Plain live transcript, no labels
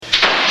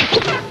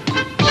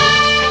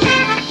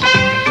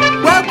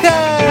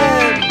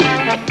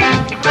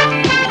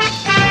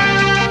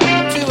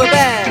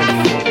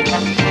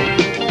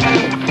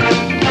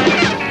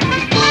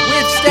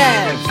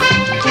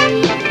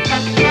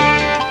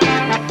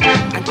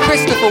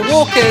Christopher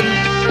Walken.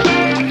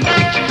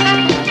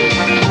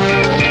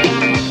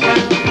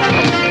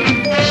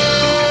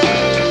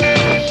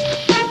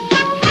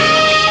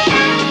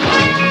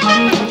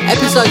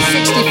 Episode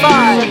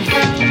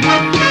 65.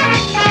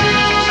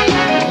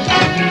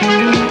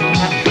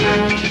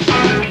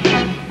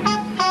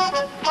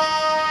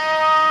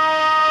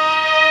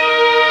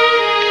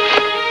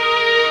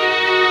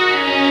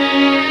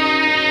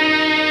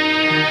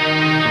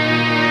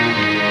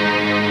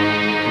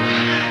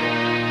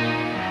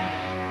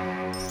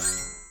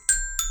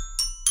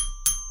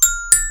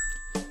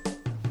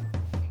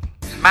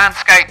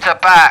 Manscaped are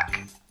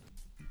back.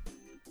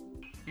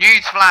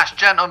 Newsflash,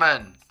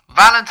 gentlemen.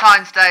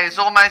 Valentine's Day is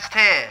almost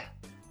here.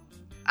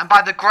 And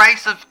by the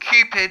grace of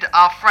Cupid,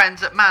 our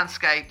friends at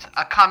Manscaped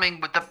are coming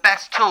with the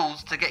best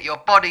tools to get your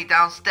body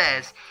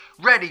downstairs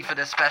ready for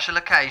the special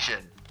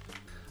occasion.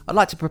 I'd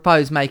like to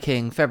propose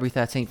making February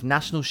 13th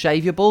National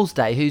Shave Your Balls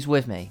Day. Who's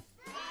with me?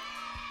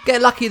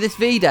 Get lucky this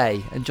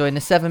V-Day and join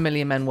the 7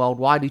 million men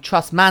worldwide who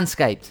trust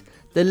Manscaped,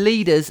 the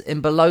leaders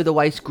in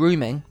below-the-waist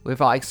grooming,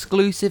 with our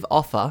exclusive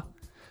offer.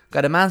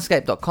 Go to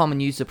manscaped.com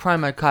and use the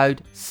promo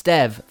code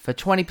STEV for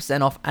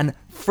 20% off and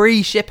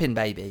free shipping,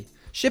 baby.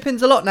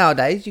 Shipping's a lot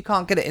nowadays. You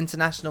can't get it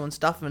international and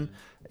stuff, and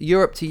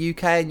Europe to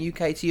UK and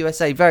UK to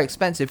USA, very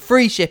expensive.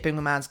 Free shipping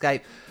with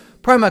Manscaped.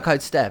 Promo code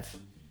STEV.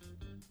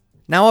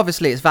 Now,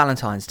 obviously, it's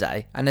Valentine's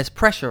Day, and there's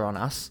pressure on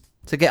us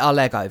to get our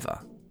leg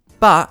over.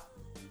 But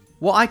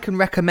what I can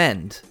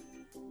recommend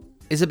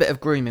is a bit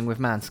of grooming with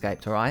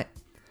Manscaped, alright?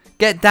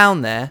 Get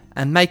down there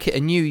and make it a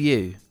new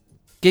you.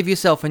 Give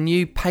yourself a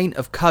new paint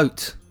of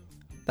coat.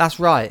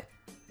 That's right.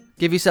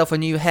 Give yourself a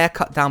new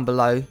haircut down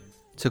below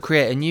to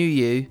create a new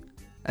you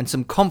and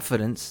some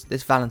confidence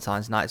this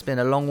Valentine's night. It's been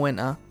a long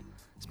winter.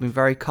 It's been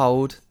very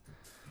cold.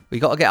 We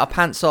got to get our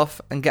pants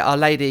off and get our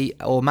lady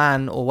or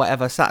man or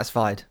whatever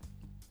satisfied.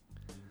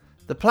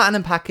 The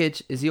Platinum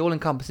package is the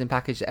all-encompassing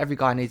package that every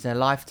guy needs in their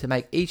life to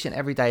make each and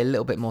every day a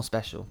little bit more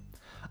special.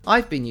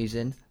 I've been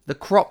using the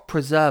Crop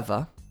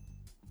Preserver,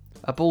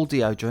 a ball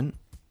deodorant,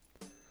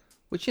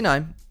 which, you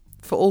know,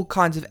 for all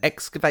kinds of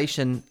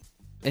excavation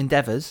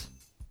endeavours,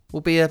 will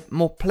be a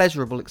more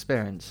pleasurable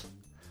experience.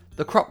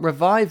 The Crop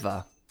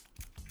Reviver,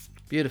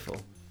 beautiful.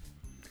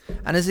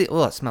 And it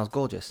smells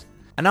gorgeous.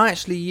 And I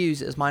actually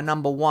use it as my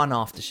number one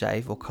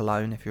aftershave, or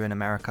cologne if you're in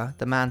America,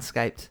 the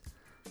Manscaped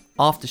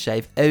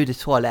aftershave eau de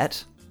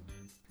toilette.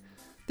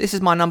 This is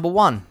my number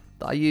one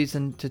that I use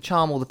to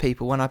charm all the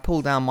people when I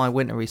pull down my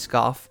wintry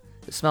scarf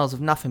that smells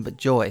of nothing but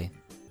joy.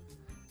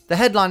 The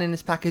headline in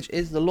this package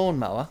is the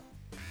lawnmower.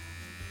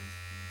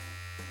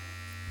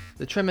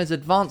 The trimmer's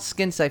advanced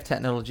skin-safe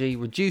technology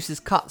reduces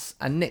cuts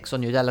and nicks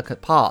on your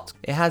delicate part.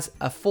 It has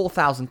a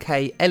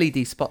 4000K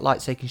LED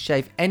spotlight so you can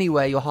shave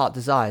anywhere your heart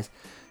desires.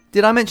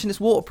 Did I mention it's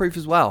waterproof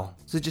as well?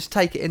 So just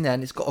take it in there,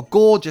 and it's got a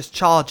gorgeous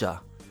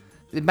charger.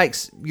 It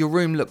makes your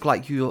room look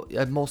like you're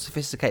more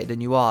sophisticated than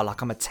you are,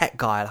 like I'm a tech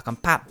guy, like I'm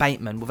Pat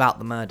Bateman without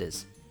the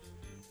murders.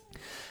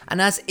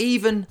 And as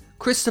even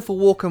Christopher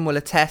Walken will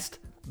attest,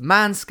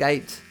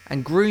 Manscaped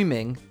and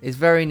grooming is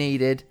very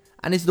needed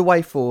and is the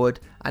way forward.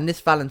 And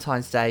this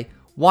Valentine's Day,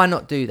 why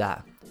not do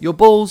that? Your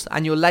balls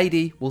and your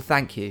lady will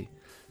thank you.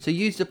 So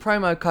use the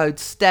promo code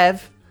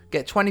STEV,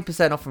 get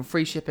 20% off and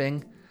free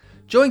shipping.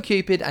 Join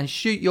Cupid and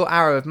shoot your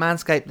arrow of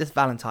Manscaped this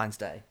Valentine's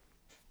Day.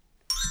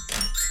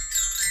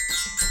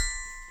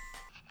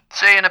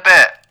 See you in a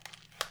bit.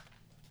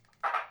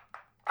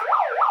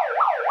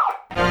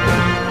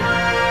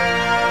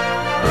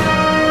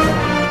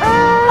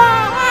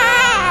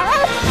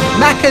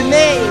 Mac and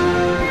me!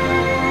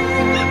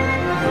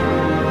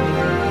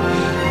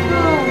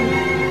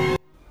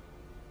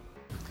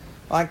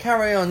 Right,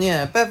 carry on,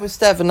 yeah. Bed with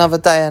Stev, another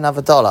day,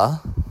 another dollar.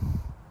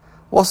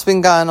 What's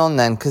been going on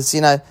then? Because,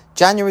 you know,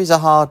 January's a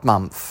hard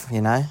month, you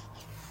know.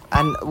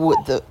 And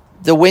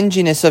the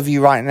whinginess of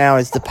you right now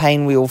is the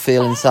pain we all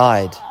feel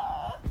inside.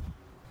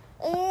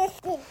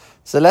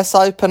 So let's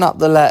open up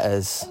the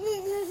letters.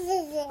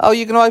 Oh,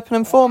 you're going to open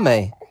them for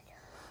me?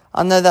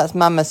 I know that's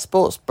Mama's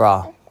sports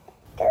bra.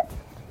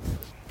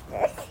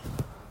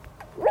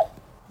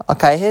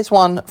 Okay, here's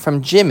one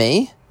from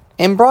Jimmy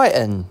in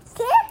Brighton.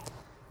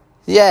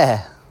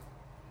 Yeah.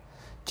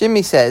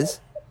 Jimmy says,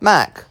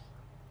 Mac,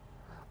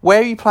 where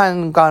are you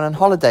planning on going on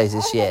holidays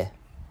this year?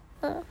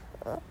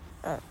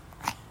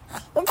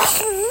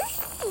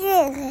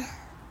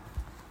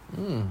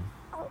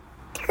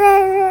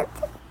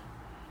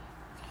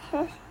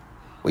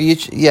 Well,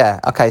 yeah,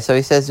 okay, so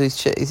he says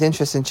he's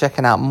interested in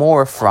checking out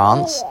more of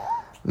France,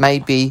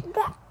 maybe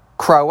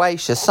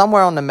Croatia,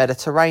 somewhere on the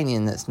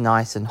Mediterranean that's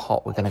nice and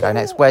hot. We're going to go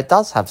next, where it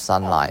does have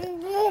sunlight.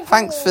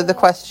 Thanks for the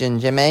question,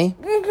 Jimmy.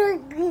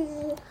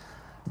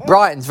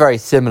 Brighton's very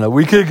similar.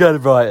 We could go to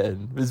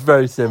Brighton. It's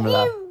very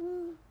similar.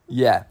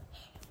 Yeah.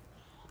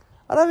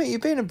 I don't think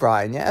you've been to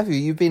Brighton yet, have you?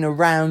 You've been to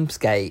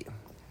Ramsgate.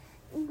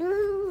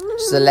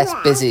 Just a less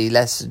busy,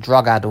 less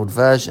drug-addled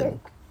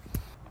version.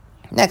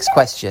 Next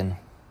question.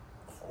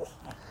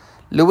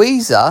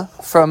 Louisa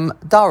from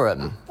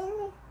Durham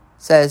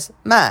says,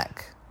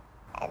 Mac,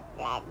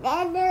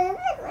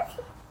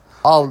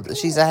 Oh,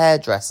 she's a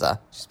hairdresser.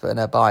 She's put in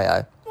her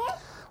bio.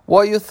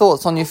 What are your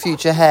thoughts on your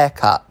future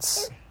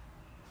haircuts?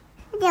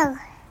 No.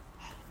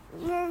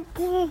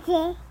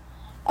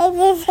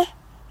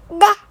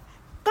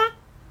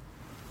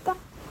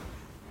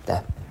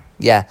 There.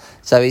 Yeah,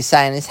 so he's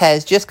saying his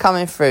hair's just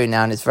coming through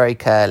now and it's very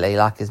curly,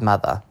 like his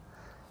mother.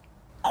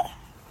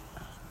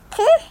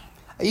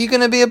 Are you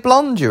going to be a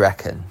blonde, do you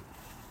reckon?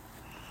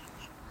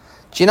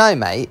 Do you know,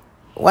 mate,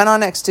 when I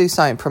next do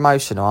something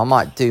promotional, I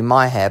might do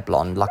my hair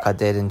blonde like I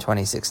did in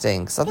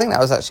 2016, because I think that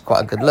was actually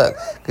quite a good look,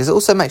 because it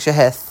also makes your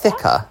hair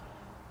thicker.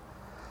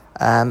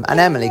 And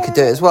Emily could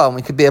do it as well, and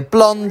we could be a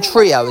blonde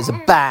trio as a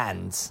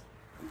band.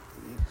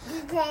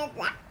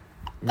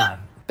 No,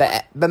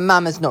 but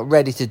Mama's not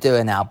ready to do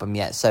an album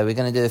yet, so we're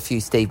going to do a few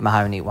Steve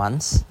Mahoney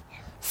ones.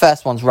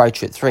 First one's Road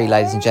Trip 3,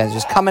 ladies and gents,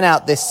 just coming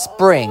out this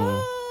spring.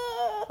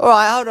 All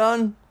right, hold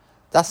on.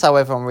 That's how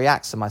everyone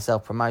reacts to my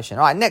self-promotion.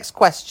 All right, next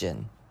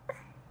question.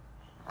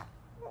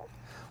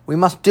 We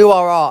must do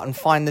our art and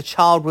find the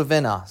child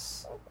within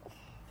us.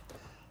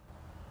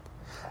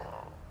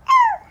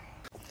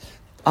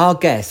 Our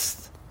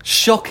guest,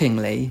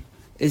 shockingly,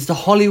 is the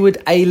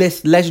Hollywood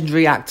A-list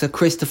legendary actor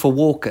Christopher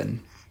Walken.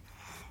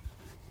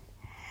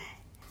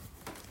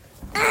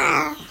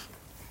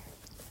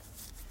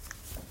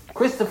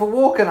 Christopher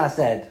Walken, I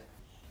said.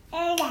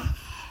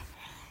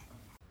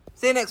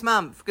 See you next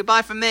month.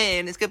 Goodbye from me,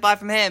 and it's goodbye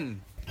from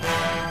him.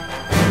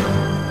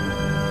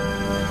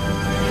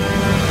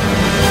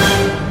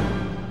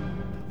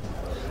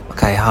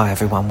 Okay, hi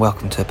everyone,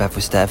 welcome to A Bev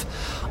with Stev.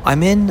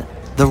 I'm in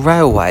the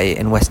railway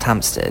in West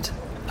Hampstead,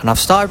 and I've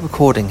started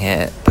recording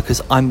here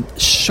because I'm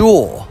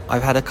sure,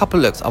 I've had a couple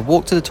of looks, I've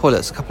walked to the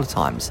toilets a couple of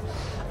times,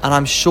 and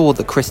I'm sure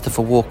that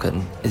Christopher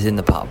Walken is in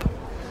the pub.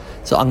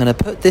 So I'm going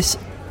to put this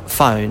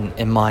phone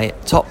in my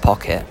top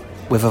pocket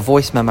with a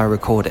voice memo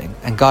recording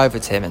and go over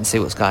to him and see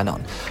what's going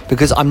on,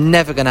 because I'm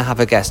never going to have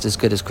a guest as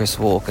good as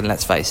Christopher Walken,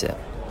 let's face it.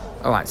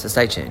 Alright, so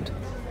stay tuned.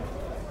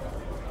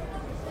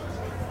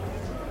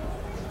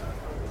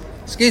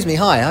 Excuse me,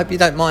 hi, I hope you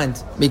don't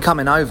mind me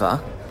coming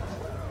over.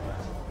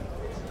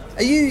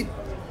 Are you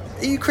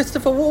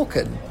Christopher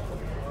Walken?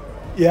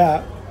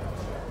 Yeah.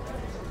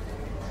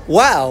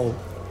 Wow,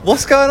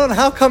 what's going on?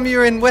 How come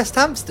you're in West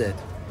Hampstead?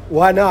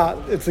 Why not?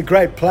 It's a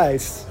great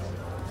place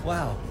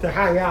Wow. to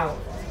hang out.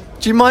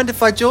 Do you mind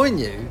if I join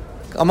you?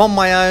 I'm on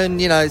my own,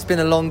 you know, it's been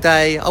a long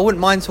day. I wouldn't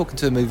mind talking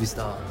to a movie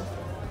star.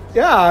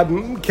 Yeah,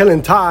 I'm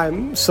killing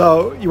time,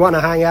 so you want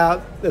to hang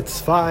out,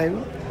 that's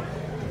fine.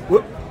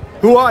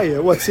 Who are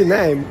you? What's your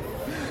name?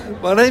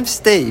 My name's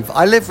Steve.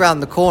 I live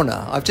round the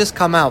corner. I've just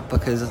come out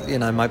because, you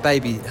know, my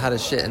baby had a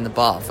shit in the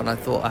bath and I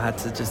thought I had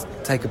to just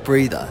take a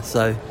breather.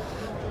 So,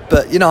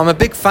 but, you know, I'm a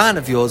big fan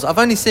of yours. I've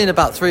only seen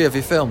about 3 of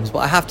your films, but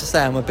I have to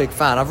say I'm a big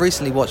fan. I've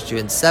recently watched you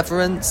in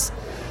Severance,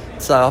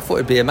 so I thought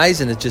it'd be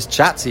amazing to just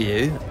chat to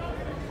you.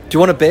 Do you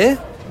want a beer?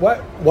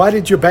 Why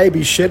did your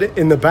baby shit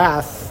in the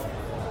bath?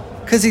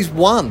 Because he's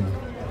one.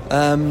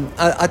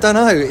 I don't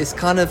know. It's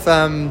kind of...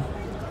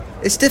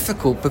 it's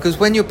difficult because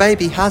when your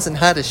baby hasn't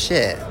had a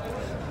shit,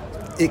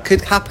 it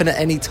could happen at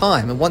any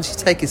time, and once you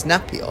take his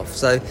nappy off.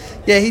 So,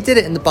 yeah, he did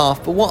it in the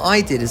bath, but what I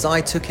did is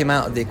I took him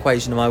out of the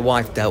equation and my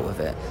wife dealt with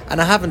it.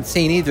 And I haven't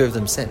seen either of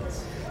them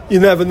since. You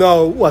never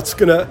know what's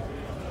going to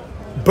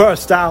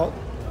burst out.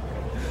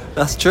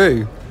 That's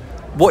true.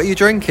 What are you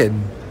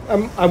drinking?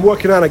 I'm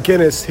working on a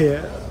Guinness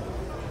here.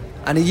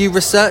 And are you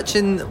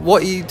researching,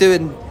 what are you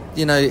doing,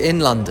 you know,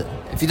 in London?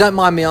 If you don't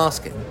mind me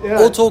asking.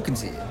 Yeah. Or talking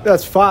to you.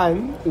 That's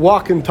fine.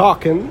 Walking,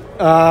 talking.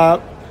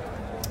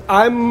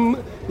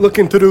 I'm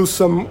looking to do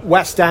some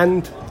West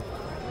End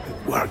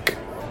work.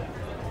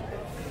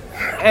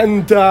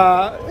 And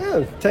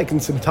taking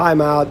some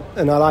time out,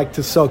 and I like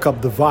to soak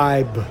up the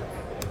vibe.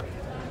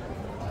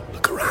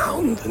 Look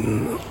around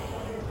and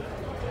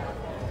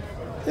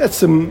get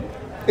some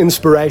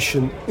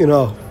inspiration, you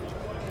know.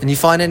 And you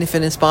find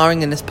anything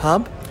inspiring in this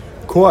pub?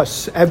 Of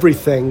course,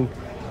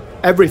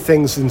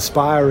 everything's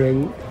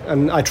inspiring,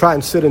 and I try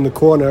and sit in the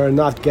corner and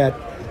not get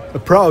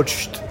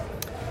approached,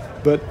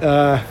 but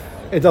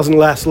it doesn't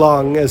last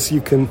long, as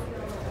you can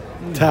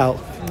tell.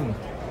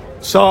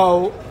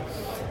 So,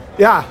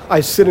 yeah,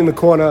 I sit in the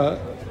corner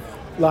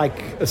like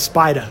a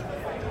spider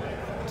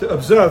to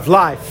observe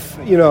life.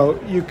 You know,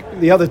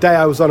 the other day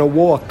I was on a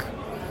walk,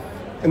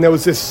 and there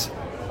was this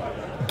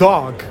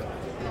dog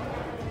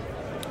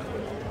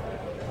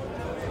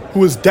who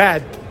was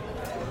dead.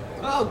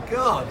 Oh,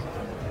 God.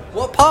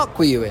 What park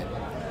were you in?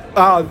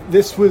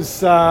 This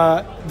was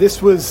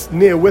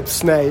near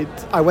Whipsnade.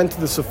 I went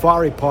to the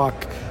safari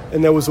park,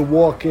 and there was a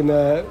walk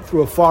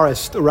through a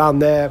forest around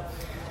there.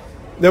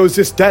 There was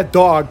this dead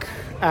dog,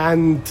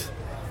 and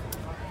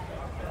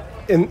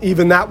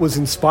even that was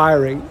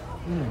inspiring.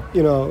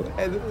 You know,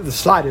 the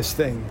slightest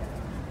thing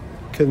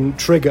can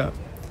trigger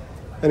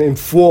and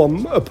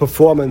inform a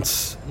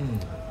performance.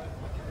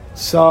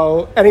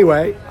 So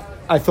anyway,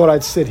 I thought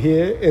I'd sit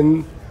here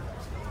in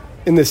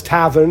this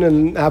tavern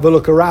and have a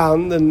look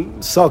around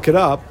and soak it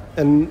up,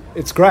 and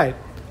it's great.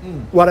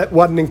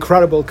 What an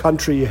incredible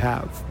country you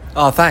have.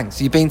 Oh,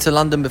 thanks. You been to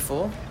London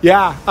before?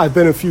 Yeah, I've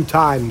been a few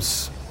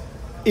times.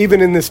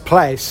 Even in this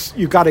place,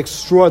 you got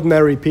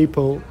extraordinary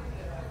people.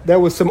 There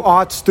were some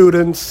art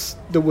students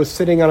that were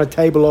sitting on a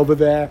table over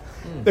there.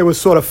 They were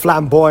sort of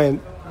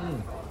flamboyant.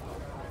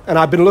 And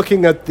I've been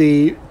looking at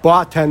the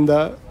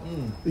bartender,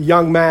 the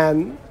young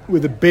man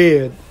with a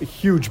beard, a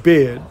huge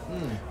beard,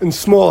 and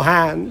small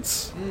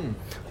hands.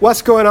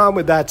 What's going on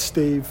with that,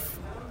 Steve?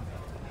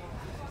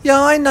 Yeah,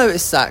 I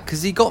noticed that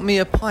because he got me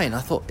a pint.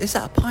 I thought, is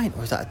that a pint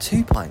or is that a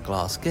 2-pint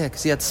glass? Yeah,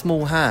 because he had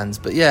small hands.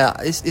 But yeah,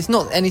 it's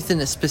not anything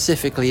that's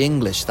specifically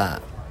English,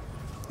 that.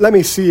 Let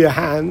me see your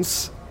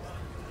hands.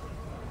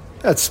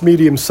 That's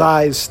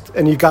medium-sized,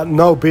 and you got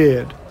no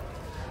beard.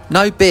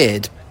 No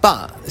beard,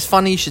 but it's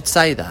funny you should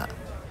say that.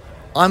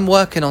 I'm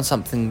working on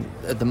something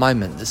at the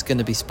moment that's going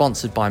to be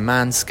sponsored by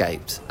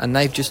Manscaped, and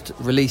they've just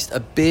released a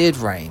beard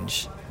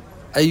range.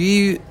 Are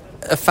you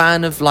a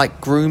fan of, like,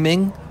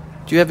 grooming?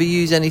 Do you ever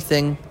use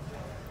anything?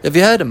 Have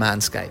you heard of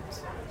Manscaped?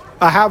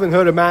 I haven't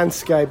heard of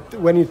Manscaped.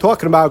 When you're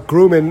talking about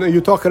grooming, are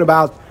you talking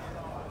about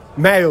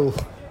male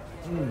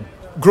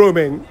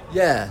grooming?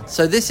 Yeah,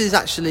 so this is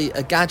actually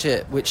a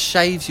gadget which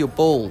shaves your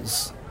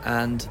balls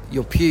and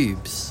your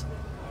pubes.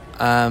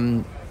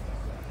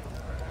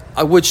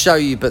 I would show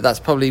you, but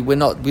that's probably we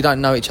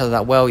don't know each other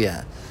that well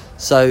yet.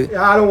 So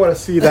Yeah, I don't want to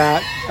see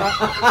that.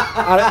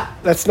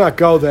 Let's not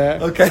go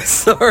there. okay,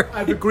 sorry.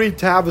 I've agreed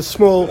to have a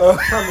small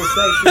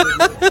conversation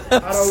with you.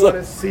 I don't want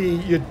to see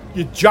your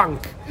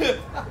junk.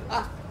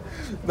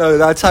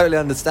 No, I totally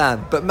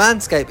understand. But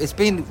Manscaped, it's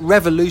been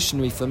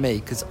revolutionary for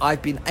me because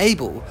I've been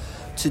able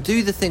to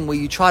do the thing where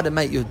you try to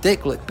make your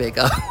dick look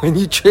bigger when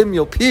you trim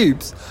your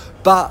pubes.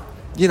 But,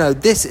 you know,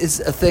 this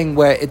is a thing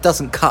where it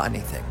doesn't cut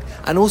anything.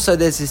 And also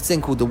there's this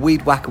thing called the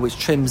Weed Whacker, which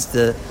trims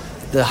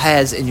the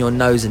hairs in your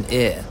nose and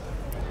ear.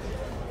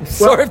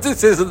 Sorry if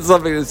this isn't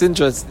something that's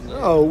interesting.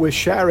 Oh, we're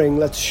sharing.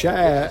 Let's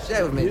share.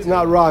 Share with me. It's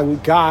not wrong.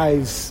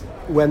 Guys,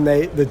 when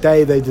the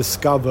day they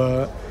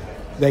discover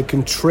they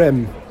can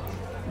trim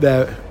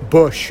their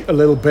bush a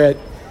little bit,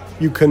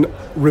 you can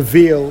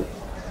reveal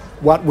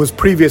what was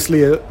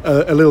previously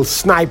a little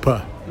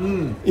sniper.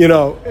 You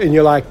know, and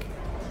you're like,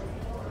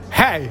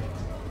 hey,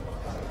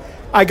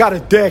 I got a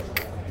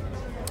dick.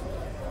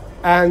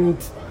 And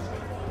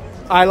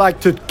I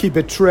like to keep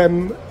it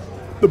trim,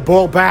 the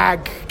ball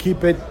bag,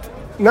 keep it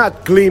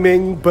not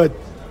gleaming, but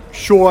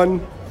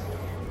shorn.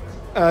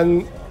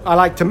 And I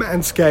like to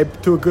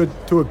manscape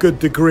to a good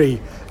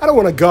degree. I don't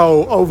want to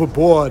go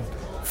overboard,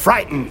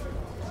 frighten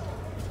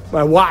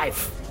my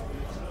wife.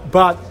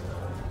 But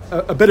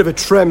a bit of a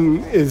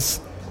trim is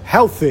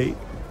healthy.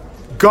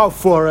 Go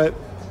for it.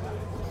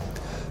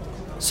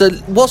 So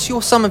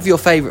what's some of your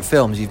favourite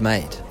films you've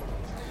made?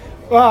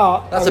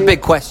 Well, That's a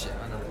big question.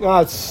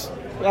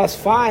 That's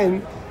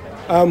fine.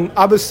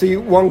 Obviously,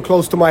 one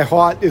close to my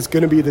heart is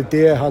going to be The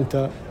Deer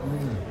Hunter.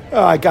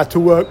 I got to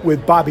work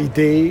with Bobby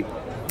D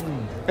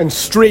and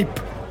Streep,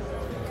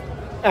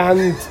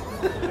 and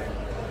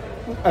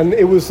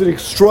it was an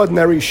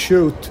extraordinary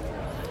shoot.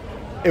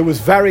 It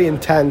was very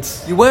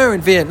intense. You were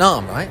in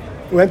Vietnam, right?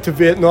 Went to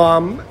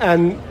Vietnam,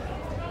 and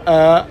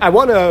I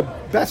won a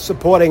Best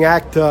Supporting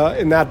Actor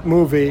in that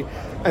movie,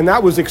 and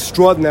that was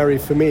extraordinary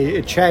for me.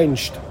 It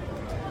changed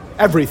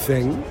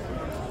everything.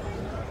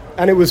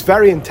 And it was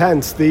very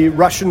intense. The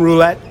Russian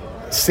roulette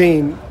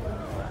scene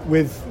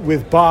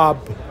with Bob,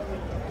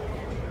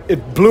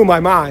 it blew my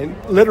mind,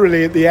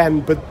 literally at the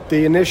end, but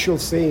the initial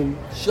scene.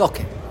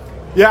 Shocking.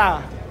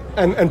 Yeah,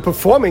 and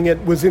performing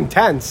it was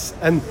intense.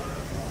 And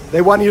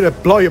they want you to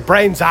blow your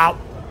brains out,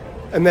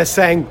 and they're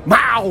saying,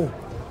 Mao!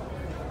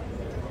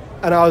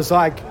 And I was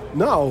like,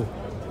 no,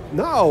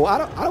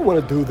 I don't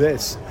want to do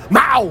this.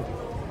 Mao!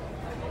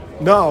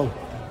 No.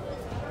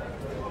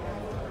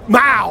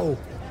 Mao!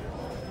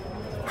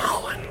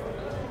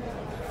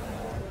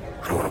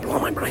 I don't want to blow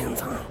my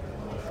brains out.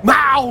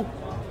 Mao!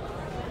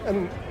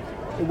 And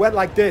it went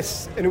like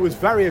this, and it was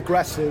very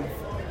aggressive.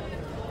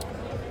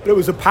 But it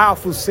was a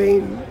powerful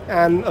scene,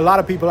 and a lot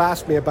of people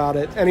asked me about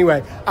it.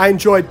 Anyway, I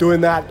enjoyed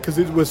doing that because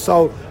it was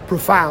so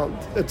profound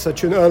at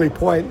such an early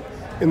point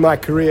in my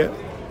career.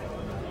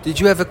 Did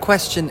you ever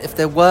question if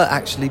there were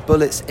actually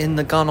bullets in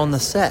the gun on the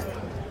set?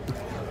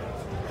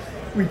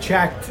 We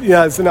checked,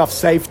 there's enough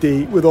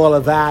safety with all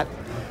of that.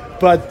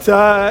 But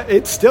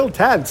it's still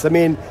tense. I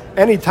mean,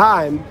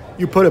 anytime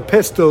you put a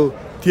pistol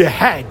to your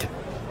head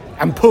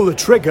and pull the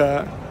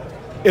trigger,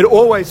 it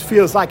always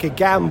feels like a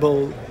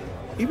gamble,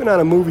 even on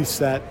a movie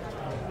set.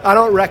 I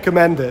don't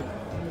recommend it.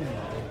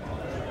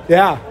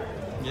 Yeah.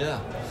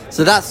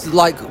 So that's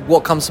like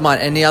what comes to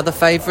mind. Any other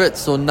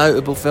favourites or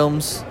notable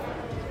films?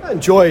 I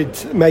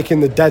enjoyed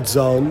making The Dead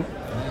Zone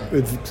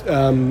with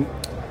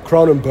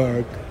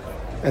Cronenberg,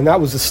 and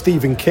that was a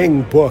Stephen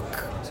King book.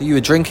 So you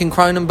were drinking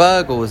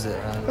Cronenberg, or was it?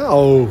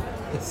 Oh,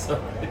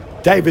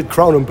 David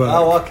Cronenberg.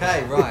 Oh,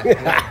 okay, right.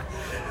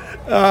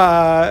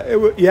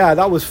 Yeah,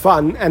 that was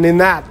fun. And in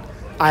that,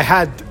 I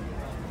had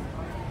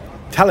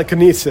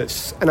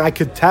telekinesis, and I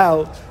could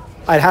tell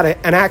I'd had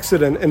an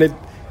accident, and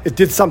it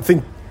did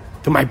something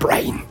to my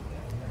brain.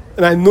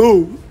 And I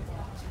knew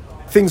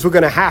things were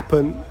going to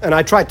happen, and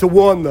I tried to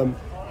warn them.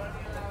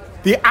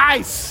 The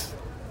ice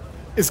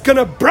is going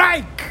to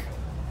break!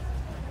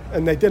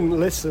 And they didn't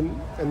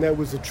listen, and there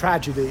was a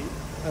tragedy.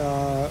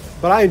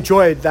 But I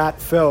enjoyed that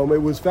film.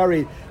 It was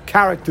very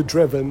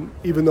character-driven,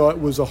 even though it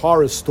was a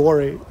horror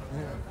story.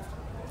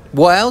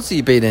 What else have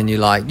you been in you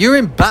like? You're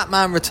in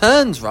Batman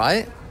Returns,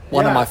 right?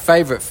 One of my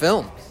favourite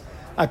films.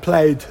 I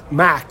played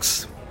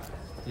Max.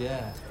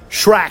 Yeah.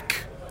 Shrek.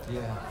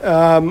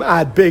 Yeah. I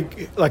had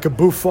like a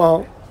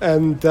Buffon,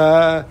 and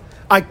I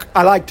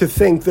like to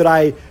think that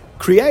I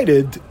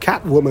created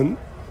Catwoman.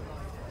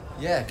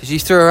 Yeah, because you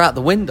threw her out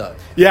the window.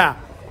 Yeah.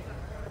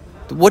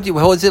 What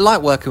was it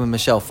like working with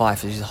Michelle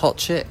Pfeiffer? She's a hot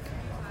chick.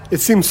 It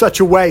seems such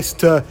a waste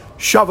to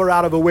shove her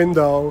out of a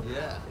window.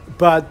 Yeah.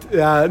 But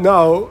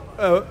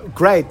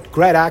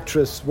great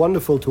actress,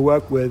 wonderful to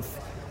work with.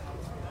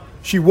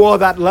 She wore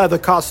that leather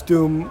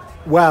costume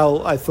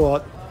well, I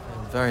thought.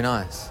 Very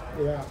nice.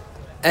 Yeah.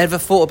 Ever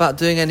thought about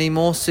doing any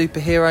more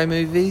superhero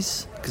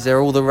movies? Because they're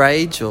all the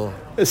rage, or?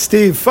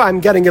 Steve, I'm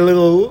getting a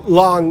little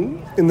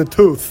long in the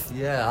tooth.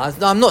 Yeah,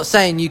 I'm not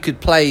saying you could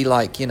play,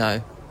 like,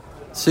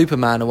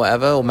 Superman or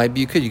whatever, or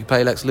maybe you could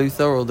play Lex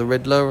Luthor or the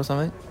Riddler or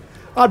something.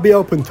 I'd be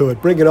open to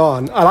it. Bring it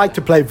on. I like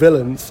to play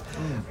villains.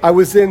 I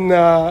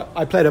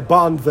played a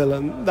Bond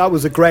villain. That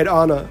was a great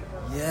honor.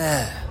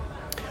 Yeah.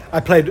 I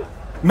played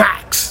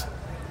Max.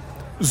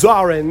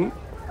 Zorin.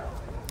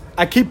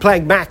 I keep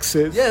playing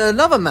Maxes. Yeah,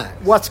 another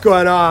Max. What's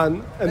going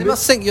on? And they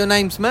must think your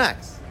name's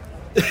Max.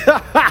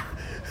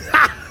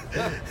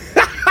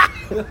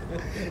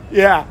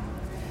 Yeah.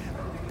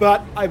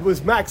 But I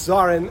was Max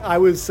Zorin. I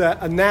was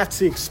a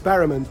Nazi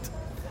experiment.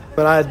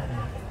 But I had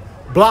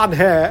blonde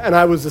hair and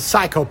I was a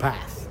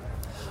psychopath.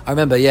 I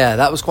remember,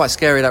 that was quite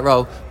scary, that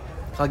role.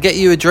 Can I get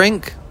you a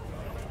drink?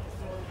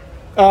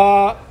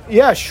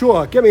 Yeah,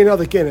 sure. Give me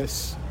another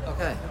Guinness.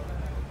 Okay.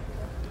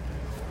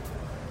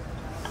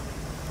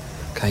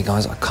 Okay,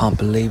 guys, I can't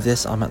believe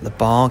this. I'm at the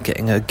bar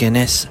getting a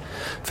Guinness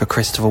for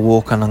Christopher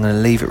Walken. I'm going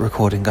to leave it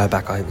recording and go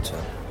back over to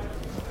him.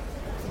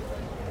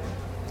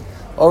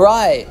 All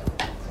right.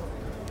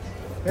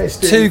 Hey,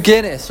 Steve. 2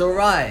 Guinness, all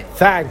right.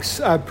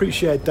 Thanks. I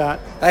appreciate that.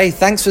 Hey,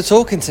 thanks for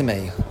talking to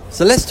me.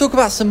 So let's talk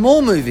about some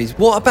more movies.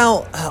 What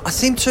about... I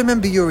seem to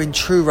remember you're in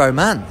True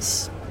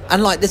Romance.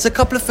 And, there's a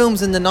couple of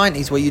films in the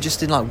 90s where you're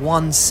just in,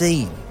 one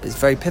scene. It's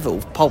very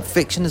pivotal. Pulp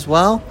Fiction as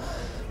well.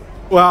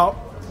 Well,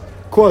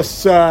 of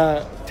course,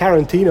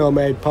 Tarantino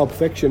made Pulp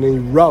Fiction and he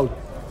wrote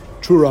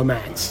True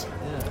Romance.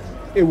 Yeah.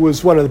 It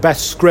was one of the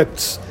best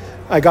scripts.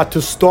 I got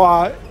to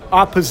star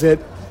opposite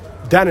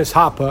Dennis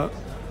Hopper.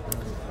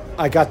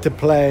 I got to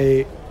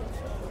play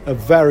a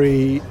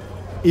very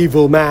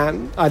evil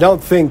man. I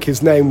don't think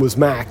his name was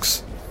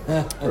Max,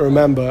 I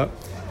remember.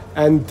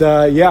 And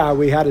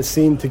we had a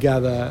scene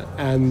together,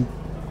 and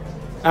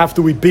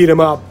after we beat him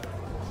up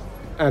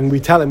and we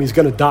tell him he's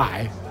going to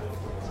die,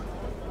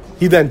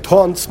 he then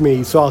taunts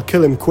me, so I'll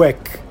kill him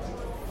quick.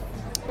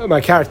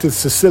 My character's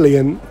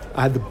Sicilian.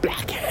 I had the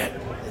black hair.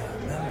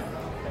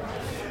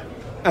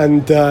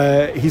 And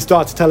he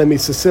starts telling me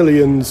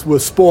Sicilians were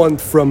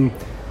spawned from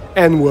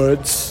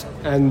N-words,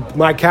 and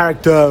my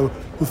character,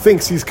 who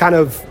thinks he's kind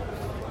of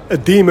a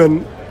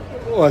demon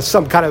or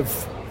some kind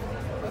of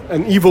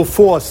an evil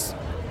force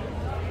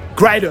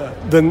greater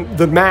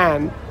than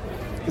man,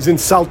 is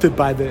insulted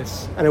by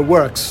this, and it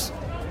works.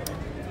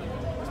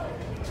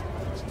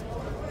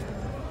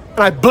 And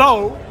I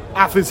blow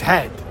off his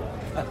head.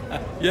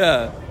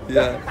 Yeah.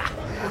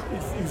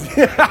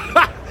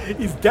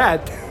 He's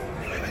dead.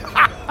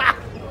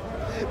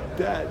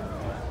 Dead.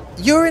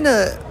 You're in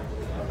a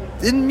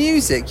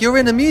music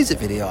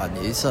video,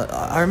 aren't you? So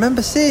I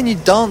remember seeing you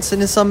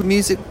dancing in some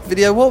music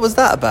video. What was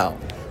that about?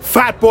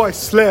 Fatboy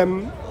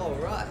Slim. Oh,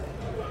 right.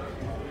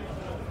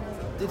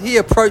 Did he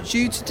approach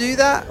you to do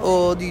that,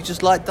 or do you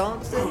just like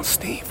dancing? Oh,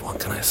 Steve, what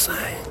can I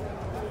say?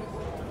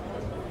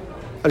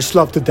 I just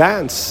love to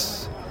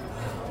dance.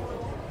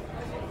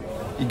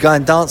 You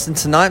going dancing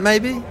tonight,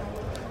 maybe?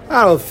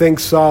 I don't think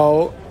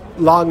so.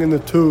 Long in the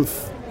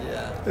tooth.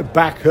 Yeah. The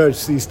back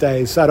hurts these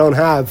days. I don't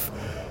have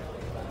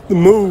the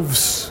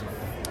moves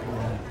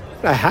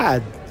I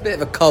had. It's a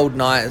bit of a cold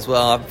night as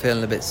well. I'm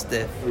feeling a bit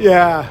stiff.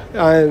 Yeah,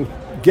 and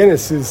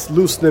Guinness is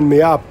loosening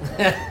me up.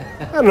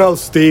 I don't know,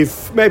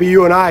 Steve. Maybe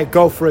you and I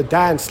go for a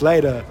dance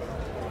later.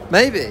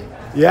 Maybe.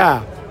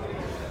 Yeah.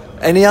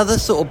 Any other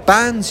sort of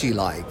bands you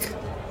like?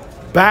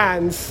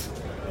 Bands?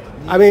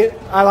 I mean,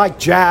 I like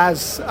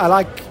jazz. I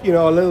like,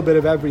 a little bit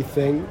of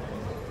everything.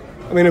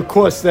 I mean, of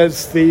course,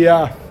 there's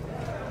the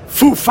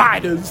Foo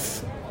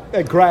Fighters.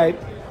 They're great.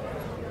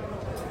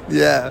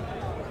 Yeah.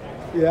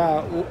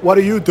 Yeah. What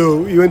do?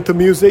 You into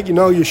music? You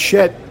know your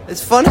shit.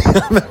 It's funny,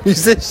 I'm a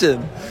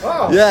musician.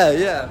 Oh.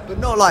 Yeah. But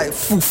not like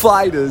Foo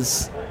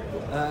Fighters.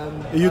 Are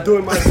you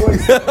doing my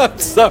voice? I'm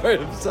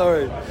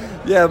sorry.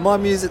 Yeah, my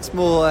music's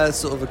more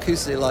sort of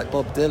acoustic, like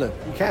Bob Dylan.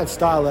 You can't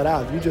style that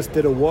out. You just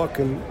did a walk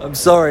and... I'm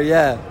sorry,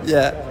 yeah.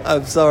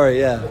 I'm sorry,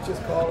 yeah.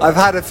 I've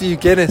had a few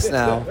Guinness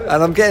now,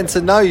 and I'm getting to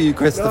know you,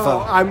 Christopher.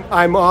 No,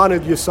 I'm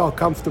honored you're so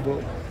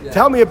comfortable. Yeah.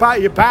 Tell me about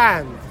your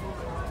band.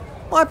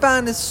 My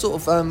band is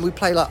sort of, we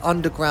play like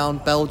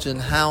underground Belgian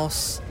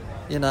house,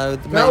 you know.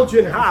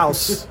 Belgian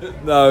house?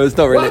 No, it's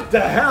not really. What the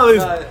hell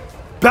is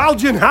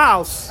Belgian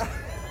house?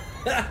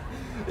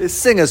 It's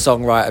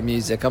singer-songwriter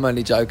music, I'm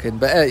only joking.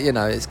 But, you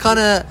know, it's kind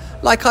of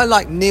like I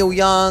like Neil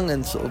Young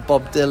and sort of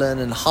Bob Dylan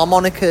and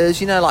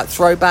harmonicas, you know, like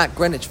throwback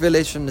Greenwich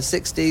Village from the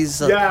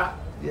 60s. Yeah.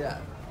 Yeah.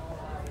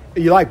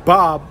 You like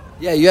Bob?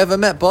 Yeah, you ever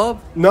met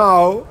Bob?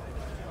 No.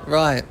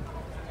 Right.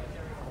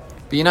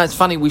 But you know, it's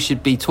funny we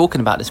should be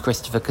talking about this,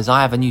 Christopher, because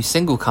I have a new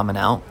single coming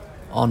out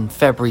on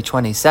February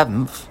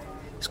 27th.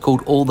 It's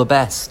called All the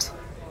Best.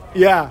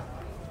 Yeah.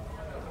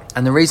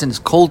 And the reason it's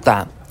called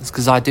that is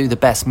because I do the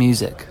best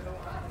music.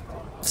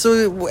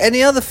 So,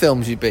 any other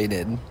films you've been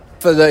in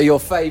your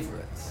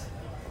favourites?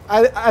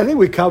 I think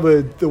we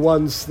covered the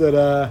ones that...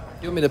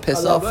 You want me to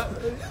piss off?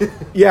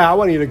 Yeah, I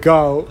want you to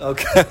go.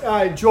 Okay.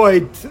 I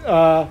enjoyed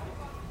The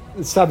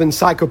Seven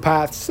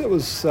Psychopaths. It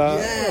was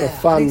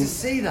fun. I need to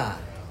see that.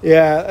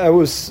 Yeah, it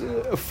was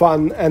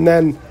fun. And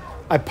then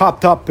I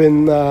popped up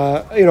in,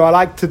 I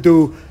like to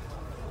do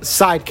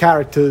side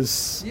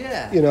characters,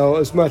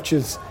 as much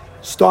as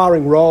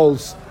starring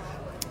roles.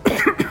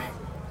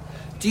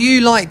 Do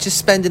you like just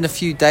spending a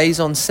few days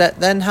on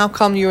set then? How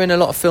come you're in a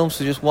lot of films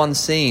for just one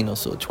scene or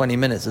sort of 20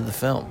 minutes of the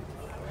film?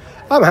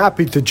 I'm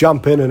happy to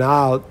jump in and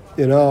out,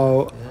 and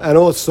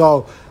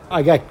also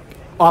I get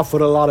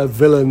offered a lot of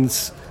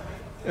villains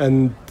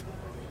and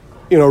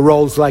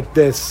roles like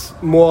this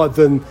more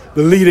than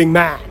the leading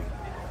man,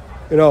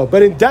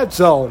 But in Dead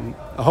Zone,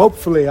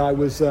 hopefully I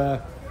was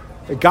a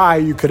guy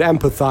you could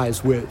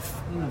empathize with.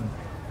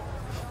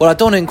 Well, I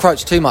don't want to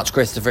encroach too much,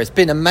 Christopher. It's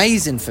been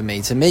amazing for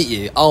me to meet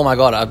you. Oh my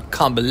God, I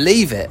can't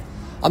believe it.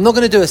 I'm not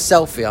going to do a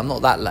selfie. I'm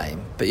not that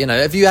lame. But,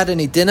 have you had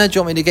any dinner? Do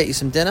you want me to get you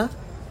some dinner?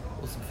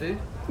 Or some food?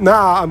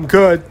 Nah, I'm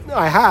good.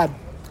 I had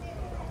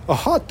a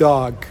hot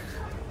dog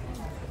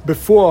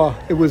before.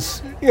 It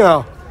was,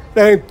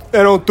 they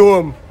don't do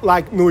them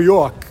like New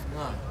York.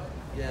 No.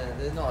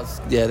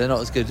 They're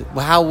not as good.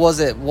 Well, how was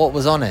it? What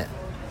was on it?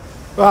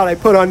 Well, they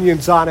put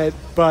onions on it,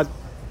 but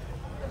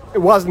it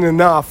wasn't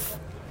enough.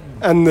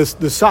 And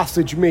the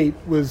sausage meat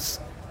was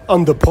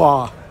under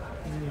par.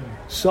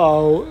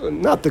 So,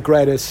 not the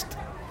greatest.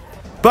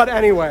 But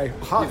anyway,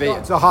 hot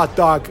dog's a hot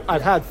dog.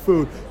 I've had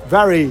food.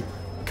 Very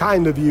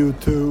kind of you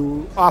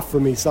to offer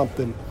me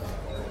something.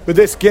 But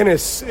this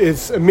Guinness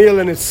is a meal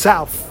in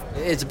itself.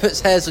 It is. It puts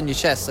hairs on your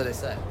chest, so they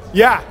say.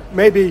 Yeah,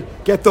 maybe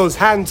get those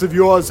hands of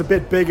yours a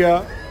bit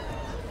bigger.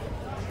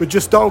 But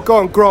just don't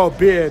go and grow a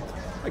beard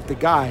like the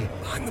guy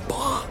behind the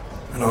bar.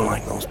 I don't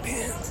like those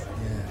beards.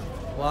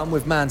 Well, I'm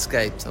with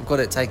Manscaped. I've got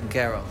it taken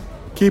care of.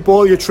 Keep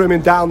all your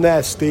trimming down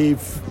there,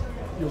 Steve.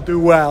 You'll do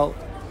well.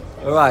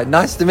 All right.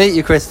 Nice to meet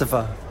you,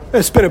 Christopher.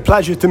 It's been a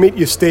pleasure to meet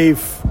you, Steve.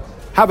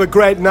 Have a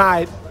great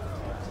night.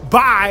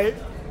 Bye.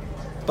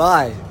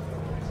 Bye.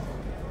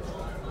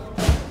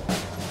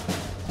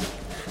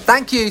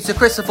 Thank you to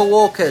Christopher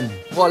Walken.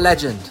 What a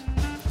legend.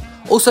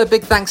 Also,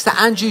 big thanks to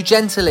Andrew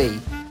Gentili,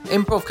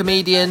 improv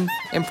comedian,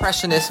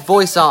 impressionist,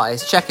 voice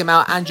artist. Check him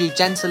out,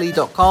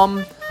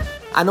 andrewgentili.com.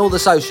 And all the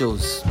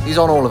socials. He's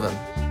on all of them.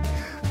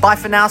 Bye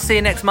for now. See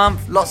you next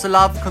month. Lots of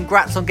love.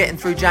 Congrats on getting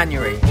through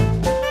January.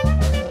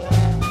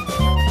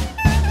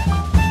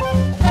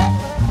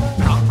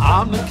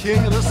 I'm the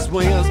king of the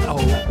swingers,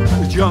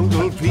 the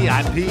jungle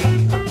VIP.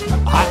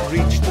 I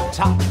reached the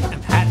top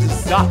and had to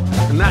stop,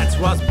 and that's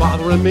what's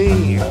bothering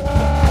me.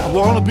 I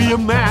wanna be a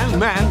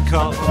man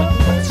cub,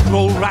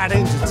 stroll right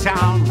into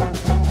town,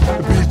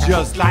 be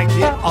just like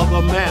the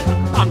other men.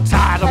 I'm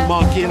tired of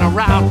monkeying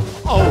around.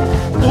 Oh,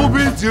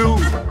 ooby-doo,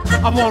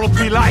 I wanna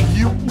be like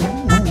you.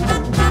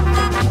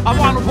 I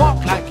wanna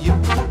walk like you,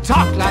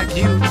 talk like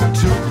you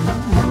too.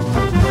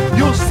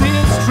 You'll see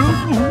it's true.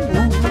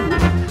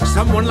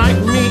 Someone like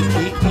me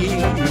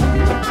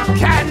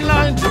can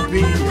learn to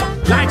be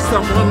like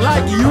someone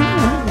like you.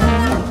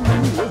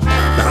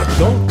 Now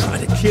don't try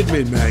to kid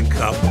me, man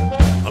cub.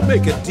 I'll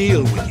make a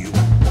deal with you.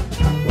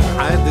 What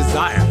I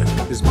desire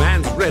is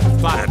man's red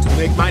fire to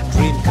make my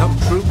dream come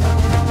true.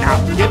 Now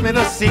give me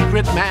the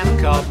secret, man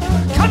cub.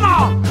 Come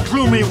on,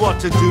 clue me what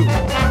to do.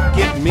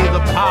 Give me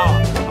the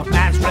power of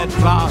man's red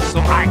flower so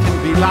I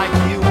can be like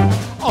you.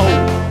 Oh,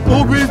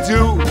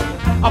 ooby-doo,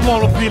 I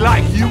wanna be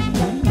like you.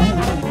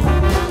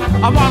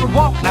 I wanna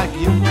walk like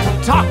you,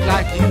 talk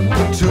like you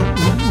too.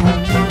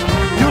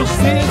 You'll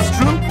see it's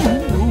true.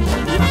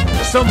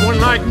 Someone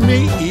like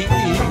me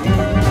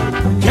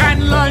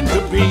can learn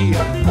to be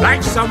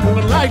like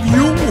someone like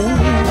you.